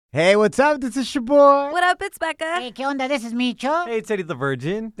Hey, what's up? This is Shoboy. What up? It's Becca. Hey, ¿qué onda? This is Micho. Hey, it's Eddie the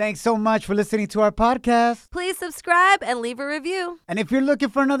Virgin. Thanks so much for listening to our podcast. Please subscribe and leave a review. And if you're looking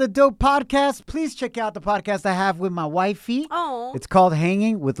for another dope podcast, please check out the podcast I have with my wifey. Oh. It's called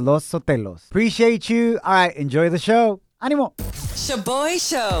Hanging with Los Sotelos. Appreciate you. All right, enjoy the show. Animo. Shoboy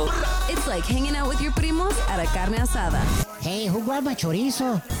Show. It's like hanging out with your primos at a carne asada. Hey, who grabbed my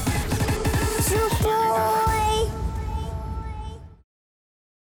chorizo?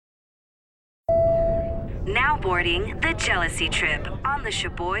 Now boarding the jealousy trip on the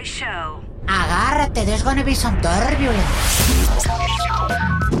Shoboy Show. Agárrate, there's gonna be some turbulence.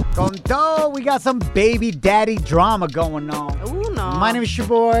 Con todo, we got some baby daddy drama going on. Ooh, no. My name is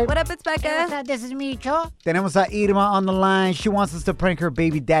Shoboy. What up? It's Hey, what's Becca. up? This is Micho. Tenemos a Irma on the line. She wants us to prank her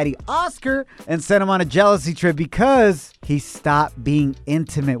baby daddy, Oscar, and send him on a jealousy trip because he stopped being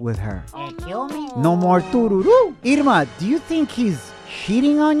intimate with her. Kill me. No more tururu. Irma, do you think he's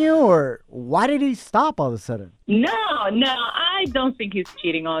cheating on you, or why did he stop all of a sudden? No, I don't think he's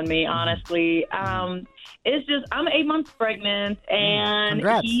cheating on me, honestly. It's just I'm 8 months pregnant, and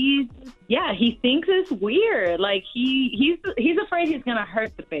Congrats. he thinks it's weird. Like he's afraid he's gonna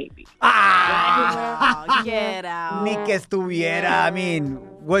hurt the baby. Oh, get out. Ni que estuviera. I mean,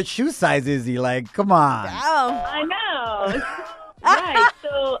 what shoe size is he? Like, come on. Oh. I know. Right.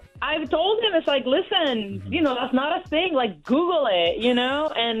 So I've told him, it's like, listen, that's not a thing. Like, Google it,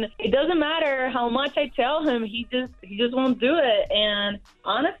 and it doesn't matter how much I tell him, he just won't do it. And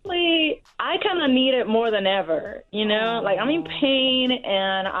honestly, I kind of need it more than ever, like I'm in pain,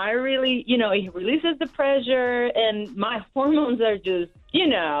 and I really, it releases the pressure, and my hormones are just,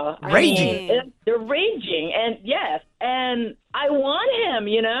 Raging. they're raging. And yes, and I want him,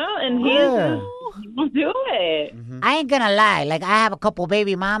 and he won't do it. I ain't gonna lie. Like, I have a couple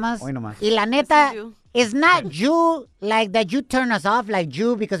baby mamas. Hoy nomás. Y la you neta, do. it's not you, like that you turn us off like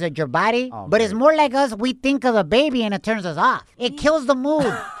you because of your body. Oh, But okay. it's more like us, we think of the baby and it turns us off. It kills the mood.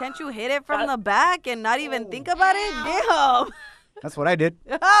 Can't you hit it from the back and not even think about it? Damn. That's what I did.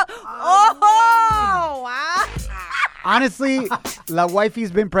 Oh, wow. Honestly, La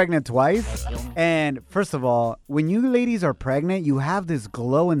Wifey's been pregnant twice. And first of all, when you ladies are pregnant, you have this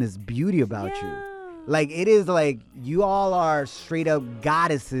glow and this beauty about you. Like, it is like you all are straight up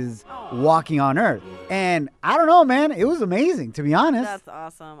goddesses walking on earth. And I don't know, man. It was amazing, to be honest. That's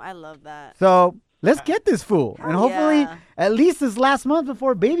awesome. I love that. So let's get this fool. And hopefully, yeah. at least this last month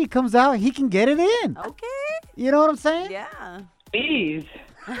before baby comes out, he can get it in. Okay. You know what I'm saying? Yeah. Please.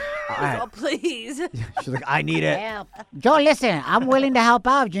 All right. Oh, please. She's like, I need it. Yeah. Joe, listen, I'm willing to help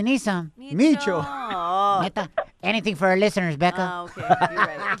out if you need some. Micho. Oh. Neta, anything for our listeners, Becca. Oh, okay. You're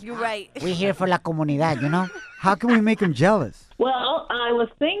right. You're right. We here for la comunidad, How can we make him jealous? Well, I was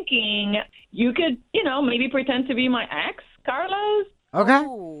thinking you could, maybe pretend to be my ex, Carlos. Okay.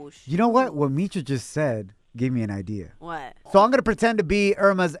 Oh, You know what? What Micho just said gave me an idea. What? So I'm going to pretend to be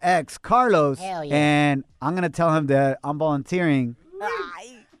Irma's ex, Carlos. Hell yeah. And I'm going to tell him that I'm volunteering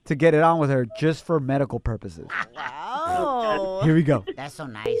to get it on with her just for medical purposes. Wow. Here we go. That's so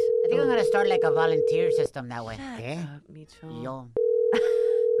nice. I think I'm gonna start like a volunteer system that way. ¿Qué? Micho. Yo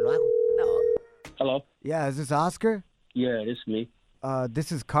lo hago. No. Hello? Yeah, is this Oscar? Yeah, this is me.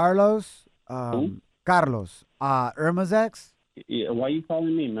 This is Carlos. Who? Carlos. Irma's ex. Yeah, why you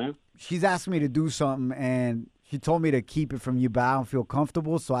calling me, man? She's asked me to do something, and she told me to keep it from you, but I don't feel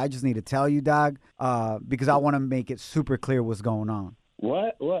comfortable, so I just need to tell you, dog, because I want to make it super clear what's going on.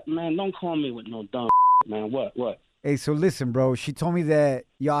 What? What, man? Don't call me with no dumb man. What? Hey, so listen, bro. She told me that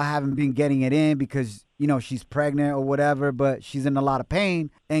y'all haven't been getting it in because, she's pregnant or whatever, but she's in a lot of pain,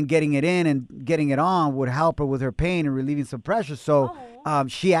 and getting it in and getting it on would help her with her pain and relieving some pressure. So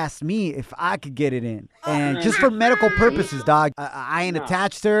she asked me if I could get it in. And just for medical purposes, dog. I ain't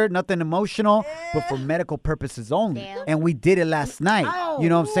attached to her, nothing emotional, but for medical purposes only. And we did it last night. You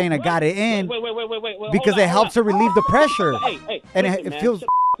know what I'm saying? I got it in Wait. because it helps her relieve the pressure. Hey, And listen, it man, feels... shut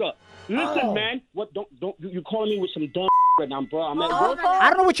the f- up. Listen, man. What? Don't you calling me with some dumb right now, bro? I'm at work. I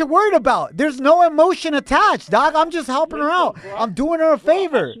don't know what you're worried about. There's no emotion attached, dog. I'm just helping her out. I'm doing her a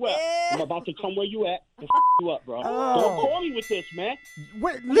favor. I swear, I'm about to come where you at and you up, bro. Don't call me with this, man.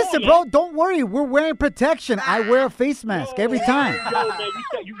 Listen, bro, don't worry. We're wearing protection. I wear a face mask every time. Yo, man,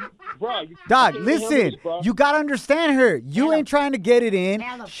 you said bro. Dog, I can't listen, handle this, bro. you got to understand her. You ain't trying to get it in.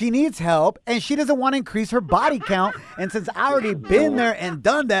 She needs help, and she doesn't want to increase her body count. And since I already been there and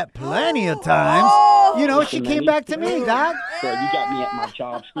done that plenty of times, she Listen, came man, back to me, dog. Bro, you got me at my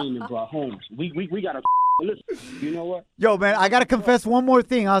job screaming, bro. Holmes, we got to listen. You know what? Yo, man, I got to confess one more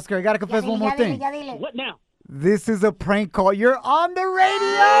thing, Oscar. I got to confess Ya one more dile, thing. ya dile. What now? This is a prank call. You're on the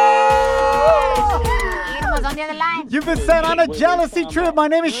radio. Irma's on the other line. You've been sent on a jealousy trip. My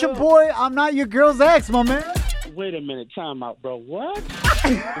name is Shoboy. I'm not your girl's ex, my man. Wait a minute, time out, bro. What?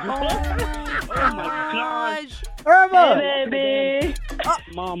 Oh my gosh. Irma. Hey, baby.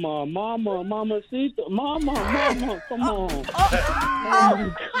 Mama, come on.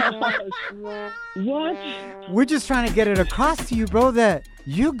 Oh gosh. What? We're just trying to get it across to you, bro, that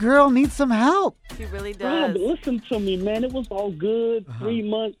your girl needs some help. She really Bro, does. listen to me, man. It was all good. 3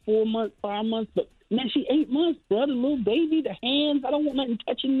 months, 4 months, 5 months, but man, she 8 months, bro. The little baby, the hands. I don't want nothing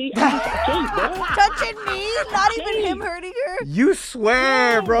touching me. I can't, bro. Touching me? Not even him hurting her? You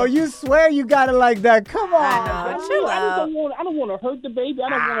swear, bro. You swear you got it like that. Come on. I know. Chill out. I don't want to hurt the baby. I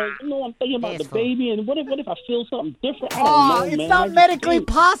don't want to. I'm thinking about the baby, and what if I feel something different? I don't know, It's man. not medically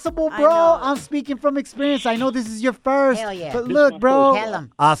possible, I bro. know. I'm speaking from experience. I know this is your first. Hell yeah. But This look, is my bro. first. Tell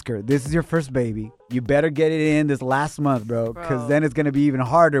him. Oscar, this is your first baby. You better get it in this last month, bro. Because Bro. then it's going to be even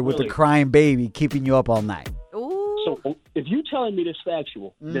harder with the Really? crying baby keeping you up all night. Ooh. So if you telling me this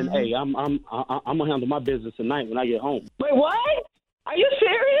factual, then hey, I'm gonna handle my business tonight when I get home. Wait, what? Are you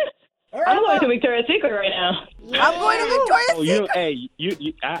serious? I'm going to Victoria's Secret right now. I'm going to Victoria's Oh, you,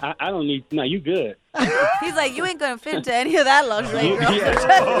 I don't need. No, you good. He's like, you ain't going to fit into any of that luxury, You- girl. yeah. So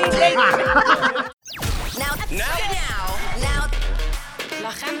trust me, Jake.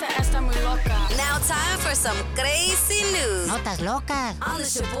 La gente está muy loca. Now time for some crazy news Notas locas. on the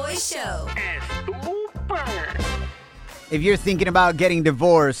Shoboy Show. If you're thinking about getting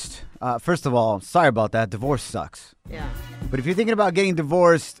divorced, first of all, sorry about that. Divorce sucks. Yeah. But if you're thinking about getting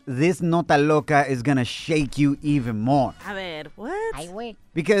divorced, this nota loca is going to shake you even more. A ver, what? Ay, güey.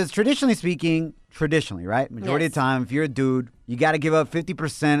 Because traditionally speaking, right? Majority of the time, if you're a dude, you got to give up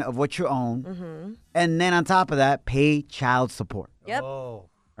 50% of what you own. And then on top of that, pay child support. Yep.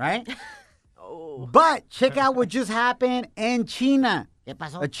 Right? Oh. But check out what just happened in China. ¿Qué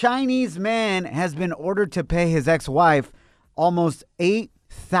pasó? A Chinese man has been ordered to pay his ex-wife almost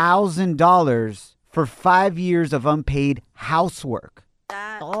 $8,000 for 5 years of unpaid housework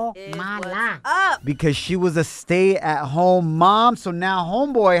That Oh, is mala. what's up. because she was a stay-at-home mom. So now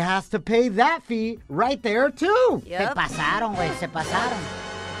homeboy has to pay that fee right there too. Se Yep. pasaron, güey. Se pasaron.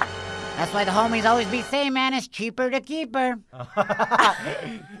 That's why the homies always be saying, man, it's cheaper to keep her.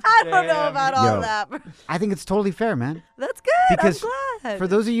 I don't know about all Yo. that. I think it's totally fair, man. That's good. Because I'm glad. for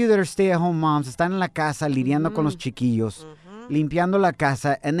those of you that are stay-at-home moms, están en la casa lidiando con los chiquillos, limpiando la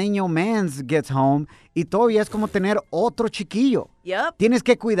casa, and then your mans gets home y todavía es como tener otro chiquillo. Yep. Tienes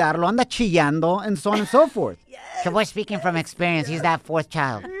que cuidarlo, anda chillando, and so on and so forth. Shoboy speaking from experience. He's that fourth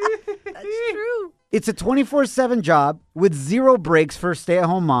child. That's true. It's a 24/7 job with zero breaks for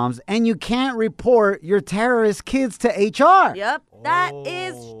stay-at-home moms, and you can't report your terrorist kids to HR. Yep. That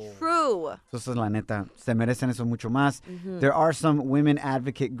is true. Entonces, la neta, se merecen eso mucho más. There are some women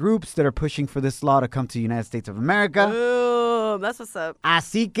advocate groups that are pushing for this law to come to the United States of America. Boom. That's what's up.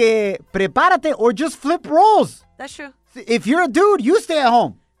 Así que prepárate or just flip roles. That's true. If you're a dude, you stay at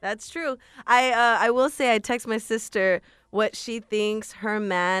home. That's true. I will say I text my sister what she thinks her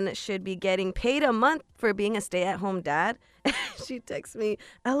man should be getting paid a month for being a stay-at-home dad. She texts me,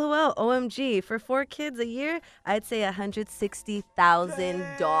 LOL, OMG, for 4 kids a year, I'd say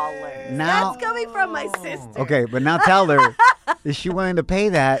 $160,000. Now- That's coming from my sister. Okay, but now tell her, is she willing to pay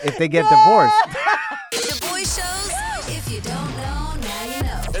that if they get divorced? Shoboy shows. If you don't know, now you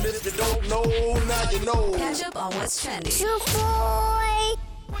know. And if you don't know, now you know. Catch up on what's trending.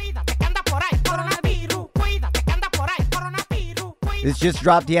 This just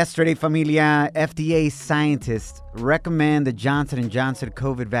dropped yesterday, familia. FDA scientists recommend the Johnson & Johnson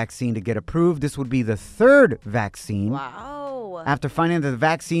COVID vaccine to get approved. This would be the 3rd vaccine. Wow. After finding that the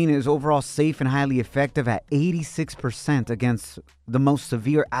vaccine is overall safe and highly effective at 86% against the most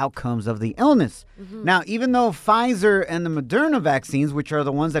severe outcomes of the illness. Now, even though Pfizer and the Moderna vaccines, which are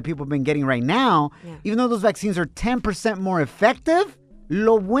the ones that people have been getting right now, even though those vaccines are 10% more effective,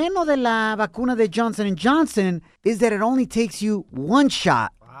 lo bueno de la vacuna de Johnson & Johnson is that it only takes you 1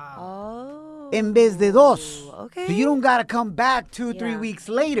 shot Oh. en vez de 2. Okay. So you don't got to come back 2-3 Yeah. weeks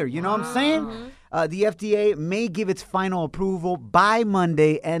later. You know what I'm saying? The FDA may give its final approval by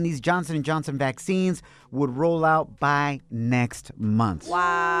Monday, and these Johnson & Johnson vaccines would roll out by next month.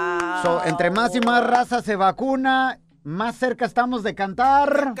 Wow. So, entre más y más raza se vacuna, más cerca estamos de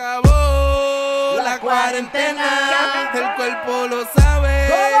cantar. Acabó la cuarentena, el cuerpo lo sabe,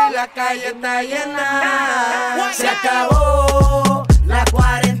 la calle está llena. Se acabó la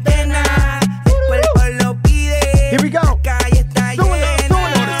cuarentena, el cuerpo lo pide. Here we go. La calle está llena. Por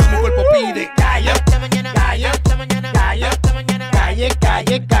eso mi cuerpo pide calle, calle, calle, calle,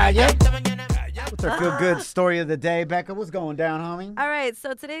 calle, calle. What's our feel good feel-good story of the day. Becca, what's going down, homie? All right,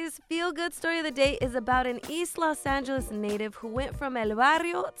 so today's feel-good story of the day is about an East Los Angeles native who went from El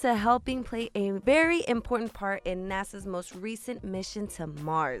Barrio to helping play a very important part in NASA's most recent mission to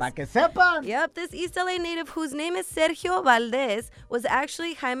Mars. Pa' que sepan. Yep, this East LA native, whose name is Sergio Valdez, was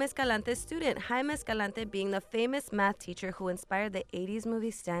actually Jaime Escalante's student. Jaime Escalante being the famous math teacher who inspired the 80s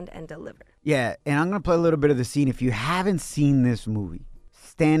movie Stand and Deliver. Yeah, and I'm going to play a little bit of the scene. If you haven't seen this movie,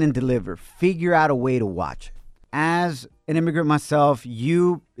 Stand and Deliver, figure out a way to watch it. As an immigrant myself,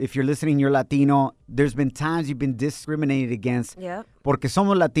 if you're listening, you're Latino, there's been times you've been discriminated against. Yep. Porque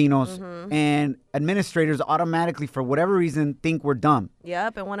somos Latinos, and administrators automatically, for whatever reason, think we're dumb.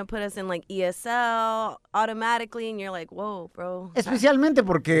 Yep, and want to put us in like ESL automatically, and you're like, whoa, bro. Especialmente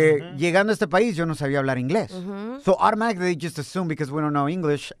porque llegando a este país yo no sabía hablar inglés. So automatically they just assume because we don't know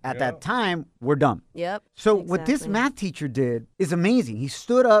English at that time, we're dumb. Yep. So what this math teacher did is amazing. He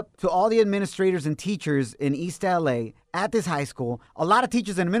stood up to all the administrators and teachers in East LA at this high school. A lot of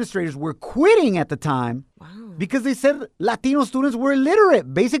teachers and administrators were quitting at the time because they said Latino students were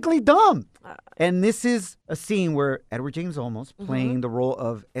illiterate, basically dumb. And this is a scene where Edward James Olmos, playing the role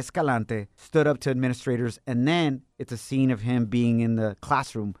of Escalante, stood up to administrators, and then it's a scene of him being in the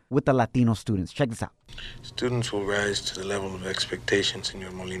classroom with the Latino students. Check this out. Students will rise to the level of expectation,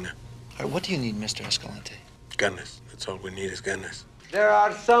 Senor Molina. What do you need, Mr. Escalante? Ganas. That's all we need is ganas. There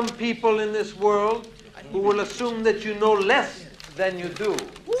are some people in this world who will assume that you know less than you do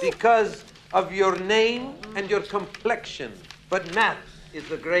because of your name and your complexion. But math is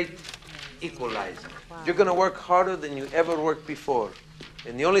the great equalizer. You're going to work harder than you ever worked before.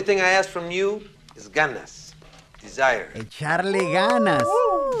 And the only thing I ask from you is ganas, desire. Echarle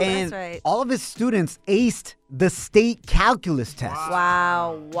ganas. And That's right. all of his students aced the state calculus test.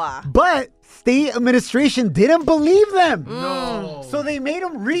 Wow. But state administration didn't believe them. No. So they made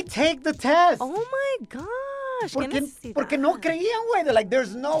him retake the test. Oh my gosh. Porque no creían, güey. They're like,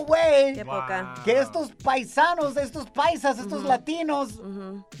 there's no way Qué poca. que estos paisanos, estos paisas, estos Latinos,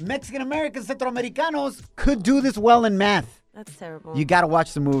 Mexican Americans, Centroamericanos could do this well in math. That's terrible. You got to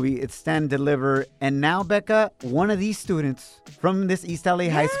watch the movie. It's Stand and Deliver. And now, Becca, one of these students from this East LA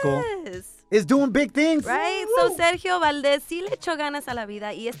high school is doing big things. Right? So Sergio Valdez sí le echó ganas a la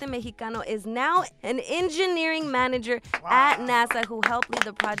vida, y este mexicano is now an engineering manager at NASA who helped lead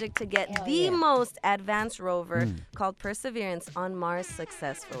the project to get the most advanced rover called Perseverance on Mars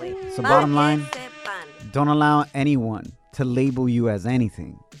successfully. So bottom line, don't allow anyone to label you as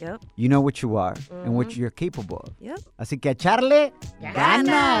anything. Yep. You know what you are and what you're capable of. Yep. Así que echarle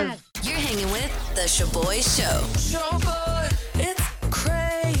ganas. You're hanging with The Shoboy Show. Shoboy, it's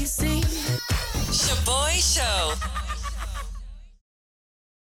crazy. Shoboy Show.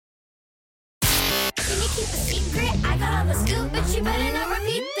 Can you keep a secret? I got the scoop, but you better not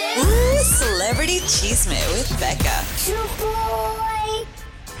repeat this. Ooh, Celebrity Cheesemate with Becca. Shoboy.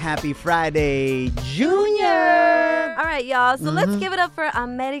 Happy Friday, Junior. All right, y'all. So let's give it up for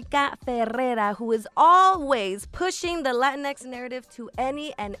America Ferrera, who is always pushing the Latinx narrative to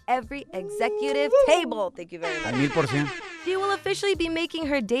any and every executive table. Thank you very much. 1000%. She will officially be making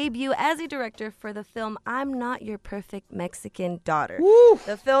her debut as a director for the film I'm Not Your Perfect Mexican Daughter.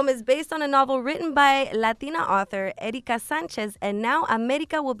 The film is based on a novel written by Latina author Erika Sanchez, and now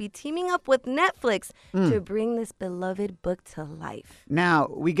America will be teaming up with Netflix to bring this beloved book to life. Now,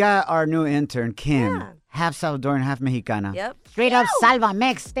 we got our new intern, Kim. Half Salvadoran, half Mexicana. Yep. Straight up Salva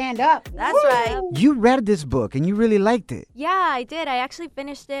Mex, stand up. That's right. You read this book and you really liked it. Yeah, I did. I actually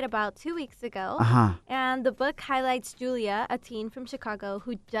finished it about 2 weeks ago. And the book highlights Julia, a teen from Chicago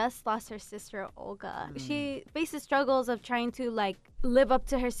who just lost her sister, Olga. She faces struggles of trying to, live up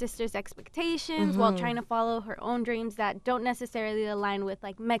to her sister's expectations while trying to follow her own dreams that don't necessarily align with,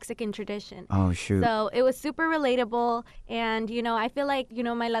 Mexican tradition. Oh, shoot. So it was super relatable. And, I feel like,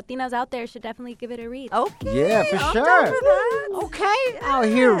 my Latinas out there should definitely give it a read. Okay. Yeah, for I'm sure. down for that. Okay. Out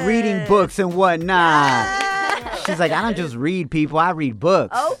here reading books and whatnot. She's like, I don't just read people, I read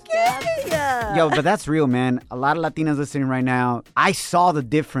books. Okay. Yo, but that's real, man. A lot of Latinas listening right now. I saw the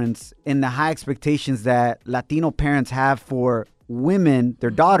difference in the high expectations that Latino parents have for women,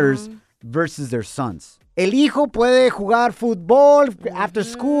 their daughters, versus their sons. El hijo puede jugar fútbol after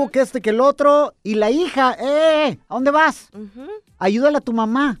school, que este, que el otro. Y la hija, ¿a dónde vas? Ayúdale a tu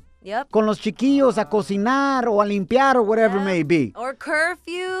mamá. Yep. Con los chiquillos a cocinar o a limpiar or whatever it may be. Or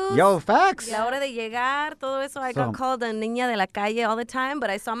curfews. Yo, facts. La hora de llegar, todo eso. I got called a niña de la calle all the time,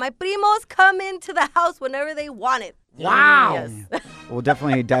 but I saw my primos come into the house whenever they wanted. Wow. Yes. We'll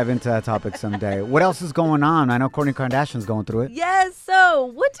definitely dive into that topic someday. What else is going on? I know Kourtney Kardashian's going through it. Yes,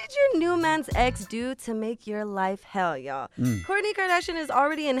 so what did your new man's ex do to make your life hell, y'all? Kourtney Kardashian is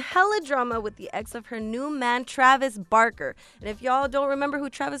already in hella drama with the ex of her new man, Travis Barker. And if y'all don't remember who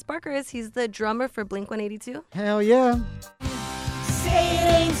Travis Barker is, he's the drummer for Blink-182. Hell yeah. Say it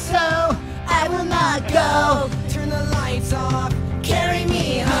ain't so, I will not go. Turn the lights off, carry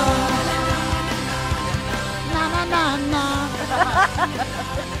me home. Na na na na.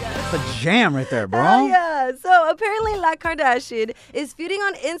 It's a jam right there, bro. Hell yeah. So apparently La Kardashian is feuding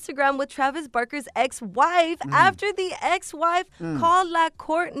on Instagram with Travis Barker's ex-wife after the ex-wife called La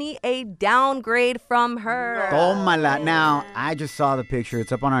Kourtney a downgrade from her. Tómala. Now, I just saw the picture.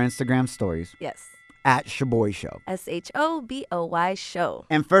 It's up on our Instagram stories. Yes. At Shoboy Show. Shoboy Show.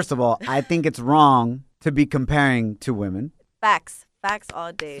 And first of all, I think it's wrong to be comparing two women. Facts. Facts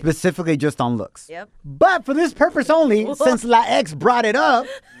all day. Specifically just on looks. Yep. But for this purpose only, since La Ex brought it up,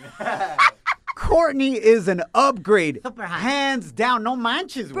 Kourtney is an upgrade. Hands down, no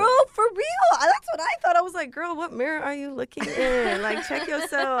manches. Bro, for real. That's what I thought. I was like, girl, what mirror are you looking in? Like, check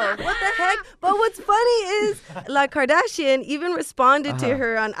yourself. What the heck? But what's funny is La Kardashian even responded to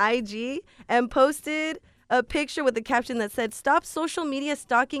her on IG and posted a picture with a caption that said, "Stop social media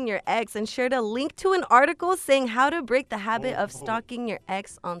stalking your ex," and shared a link to an article saying how to break the habit of stalking your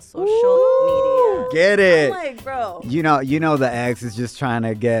ex on social media. Get it. I'm like, bro. You know the ex is just trying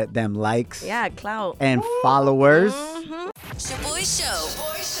to get them likes. Yeah, clout. And followers. Shoboy Show.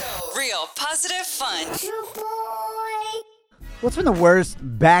 Real positive fun. What's been the worst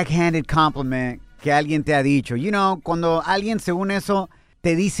backhanded compliment que alguien te ha dicho? You know, cuando alguien según eso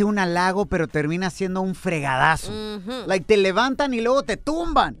te dice un halago, pero termina siendo un fregadazo. Like, te levantan y luego te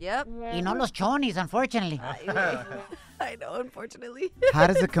tumban. Yep. Y no los chonis, unfortunately. I know, unfortunately. How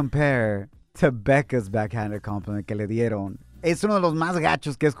does it compare to Becca's backhanded compliment que le dieron? Es uno de los más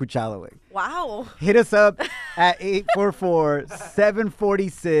gachos que he escuchado, güey. Wow. Hit us up at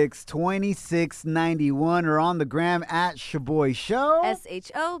 844-746-2691 or on the gram at Shoboy Show.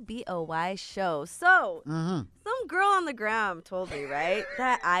 Shoboy Show. So, some girl on the gram told me, right,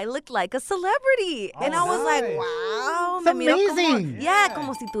 that I look like a celebrity. And I was like, wow. It's amazing.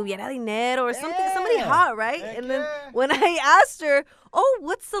 Como si tuviera dinero or something. Somebody hot, right? And then when I asked her, oh,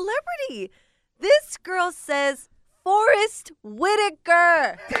 what celebrity? This girl says, Forrest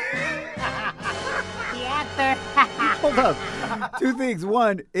Whitaker. The actor. Hold up. Two things.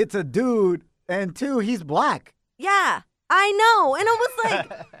 One, it's a dude. And two, he's black. Yeah, I know. And I was like,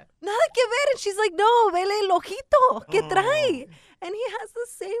 nada que ver. And she's like, no, vele el ojito que trae. And he has the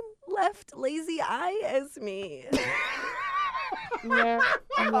same left lazy eye as me.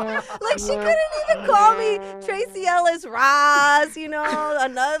 Like, she couldn't even call me Tracy Ellis Ross, you know,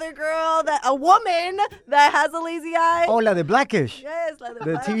 another girl, a woman that has a lazy eye. Oh, la de Blackish. Yes, la de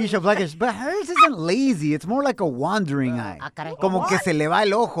The TV show Blackish. But hers isn't lazy. It's more like a wandering eye. Como que se le va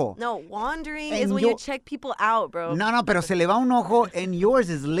el ojo. No, wandering And is when you check people out, bro. No, pero se le va un ojo and yours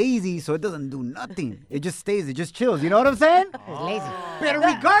is lazy, so it doesn't do nothing. It just stays. It just chills. You know what I'm saying? It's lazy. Pero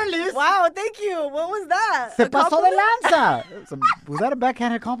regardless. Wow, thank you. What was that? Se A pasó de compliment? lanza. Was that a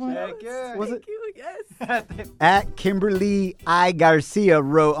backhanded compliment? Was it? Thank you, yes. At Kimberly I. Garcia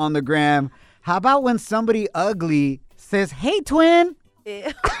wrote on the gram, how about when somebody ugly says, hey, twin?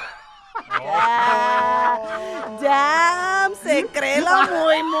 Damn, se cree la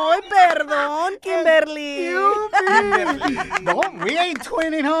muy, perdón, Kimberly. No, we ain't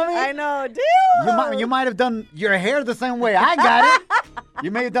twinning, homie. I know, dude. You might have done your hair the same way I got it. You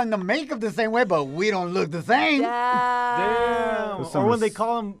may have done the makeup the same way, but we don't look the same. Damn. Or when they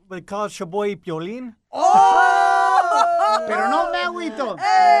call Shoboy Piolín. Oh! Pero no me agüito.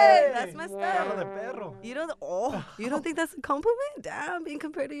 Hey, that's messed up. You don't think that's a compliment? Damn, being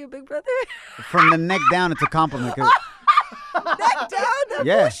compared to your big brother? From the neck down, it's a compliment. Neck down? That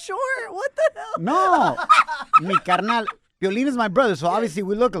was short. What the hell? No. Mi carnal. Piolín is my brother, so obviously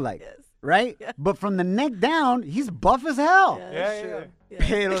we look alike. Yes. Right? Yeah. But from the neck down, he's buff as hell. Yeah.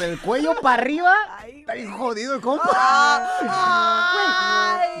 Pero del cuello para arriba, está bien jodido el compa.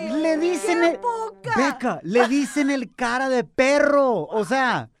 Le dicen Becca, le dicen el cara de perro. O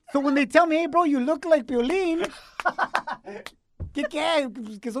sea, so when they tell me, hey, bro, you look like Piolín. ¿Qué?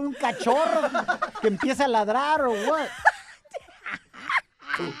 Que son un cachorro que empieza a ladrar or what?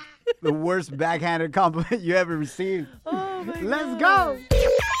 The worst backhanded compliment you ever received. Oh my Let's go.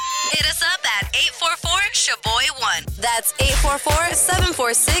 Hit us up at 844-SHOBOY1. That's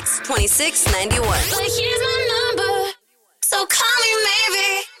 844-746-2691. But here's my number, so call me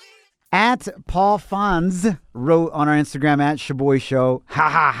maybe. At Paul Fonz wrote on our Instagram at Shoboy Show, ha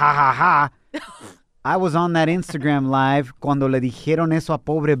ha ha ha ha. I was on that Instagram live cuando le dijeron eso a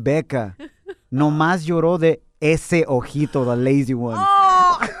pobre Becca. Nomás lloró de ese ojito, the lazy one.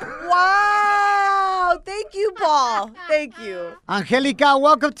 Oh, wow. Thank you, Paul. Thank you. Angelica,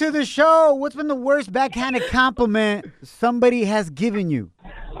 welcome to the show. What's been the worst backhanded compliment somebody has given you?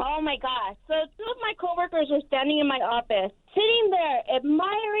 Oh, my gosh. So 2 of my coworkers were standing in my office, sitting there,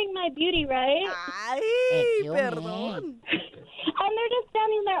 admiring my beauty, right? Ay, perdón. And they're just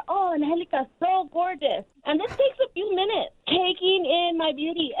standing there, oh, Angelica, so gorgeous. And this takes a few minutes, taking in my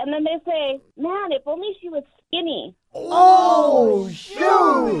beauty. And then they say, man, if only she was skinny. Oh,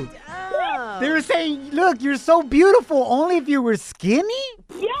 shoot. They were saying, look, you're so beautiful, only if you were skinny?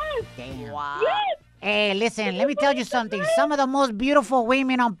 Yes. Damn. Wow. Yes. Hey, listen, let me tell you something. Some of the most beautiful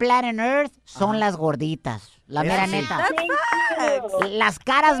women on planet Earth son las gorditas. La mera neta. That's facts. Las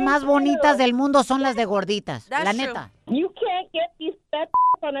caras más bonitas del mundo son las de gorditas. That's La true. neta. You can't get these fat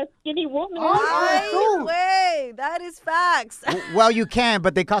on a skinny woman. Ay, way. That is facts. Well, you can,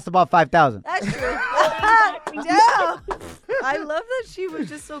 but they cost about $5,000. That's true. Damn. I love that she was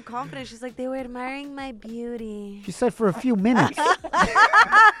just so confident. She's like, they were admiring my beauty. She said for a few minutes.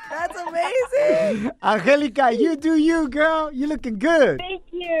 That's amazing. Angelica, you do you, girl. You looking good. Thank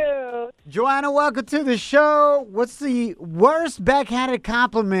you. Joanna, welcome to the show. What's the worst backhanded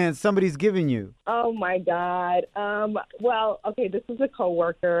compliment somebody's given you? Oh, my God. Well, okay, this is a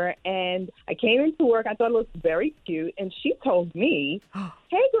coworker, and I came into work. I thought it looked very cute, and she told me,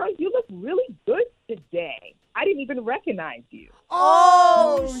 hey, girl, you look really good today. I didn't even recognize you.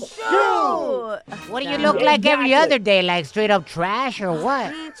 Oh, shoot. What do you look like every other day? Like straight up trash or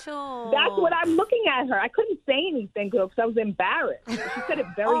what? That's what I'm looking at her. I couldn't say anything because I was embarrassed. She said it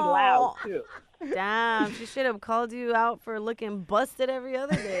very loud, too. Damn, she should have called you out for looking busted every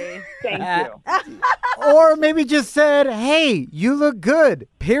other day. Thank you. Or maybe just said, hey, you look good,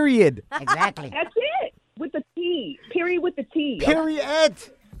 period. Exactly. That's it. With the T. Period with the T. Period.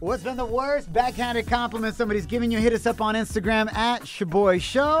 What's been the worst backhanded compliment somebody's given you? Hit us up on Instagram at Shoboy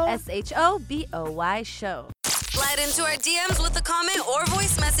Show. SHOBOY Show. Slide into our DMs with a comment or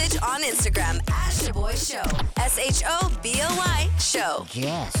voice message on Instagram at Shoboy Show. SHOBOY Show.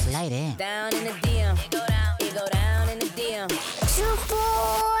 Yeah, slide in. Down in the DM. It go down in the DM.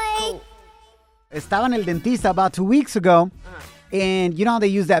 Shoboy. Estaba en el dentista about 2 weeks ago, and you know how they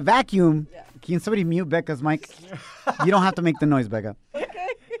use that vacuum? Yeah. Can somebody mute Becca's mic? You don't have to make the noise, Becca. Okay.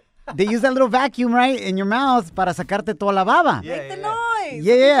 They use that little vacuum, right, in your mouth para sacarte toda la baba. Make the noise.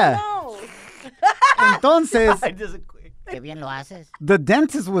 Yeah. Entonces, Qué bien lo haces. the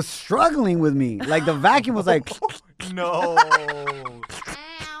dentist was struggling with me. Like, the vacuum was like... No.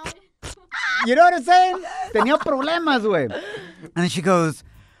 You know what I'm saying? Tenía problemas, güey. And then she goes,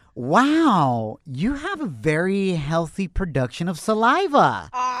 wow, you have a very healthy production of saliva.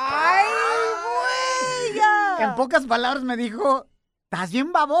 Ay, güey. En pocas palabras me dijo, estás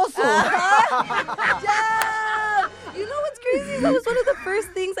bien baboso. Yeah. You know what's crazy? That was one of the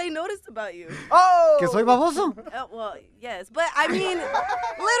first things I noticed about you. Oh! Que soy baboso? Well, yes. But I mean,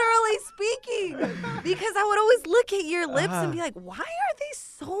 literally speaking, because I would always look at your lips and be like, why are they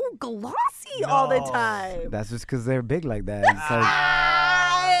so glossy all the time? That's just because they're big like that. It's like,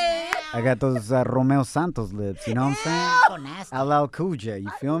 I got those Romeo Santos lips, you know what I'm saying? So nasty. LL Cool J, you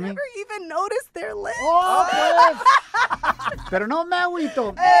feel me? Never even noticed their lips. Oh, pues. Pero no me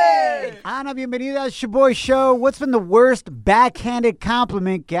agüito. Hey. Ana, bienvenida al Shoboy Show. What's been the worst backhanded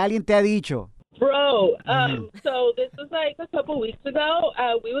compliment que alguien te ha dicho? Bro, so this was like a couple weeks ago.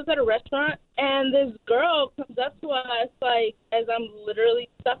 We was at a restaurant, and this girl comes up to us, like, as I'm literally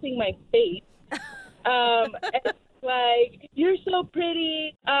stuffing my face. And it's like, you're so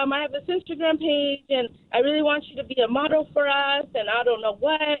pretty. I have this Instagram page, and I really want you to be a model for us, and I don't know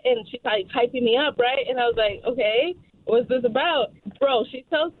what. And she's like hyping me up, right? And I was like, okay, what's this about? Bro, she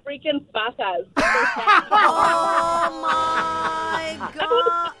sells freaking fajas. Oh, my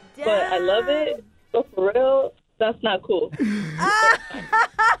God. But I love it. But for real, that's not cool. Hey,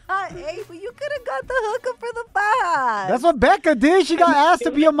 but you could have got the hookup for the fajas. That's what Becca did. She got asked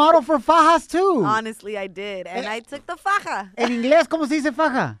to be a model for fajas, too. Honestly, I did. And I took the faja. En inglés, ¿cómo se dice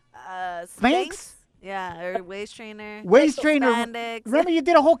faja? Spanx? Yeah, or waist trainer. Waist trainer. Spandex. Remember, you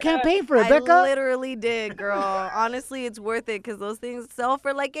did a whole campaign for it, Becca? I literally did, girl. Honestly, it's worth it because those things sell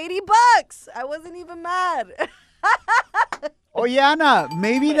for like $80. I wasn't even mad. Oh, yeah, Ana,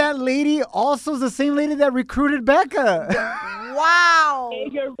 maybe that lady also is the same lady that recruited Becca. Wow. Hey,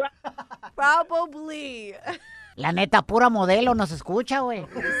 you're right. Probably. La neta, pura modelo nos escucha, güey.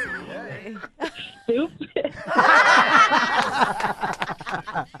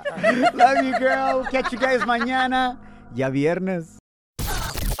 Love you, girl. Catch you guys mañana. Ya viernes.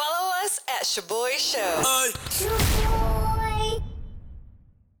 Follow us at Shoboy Show.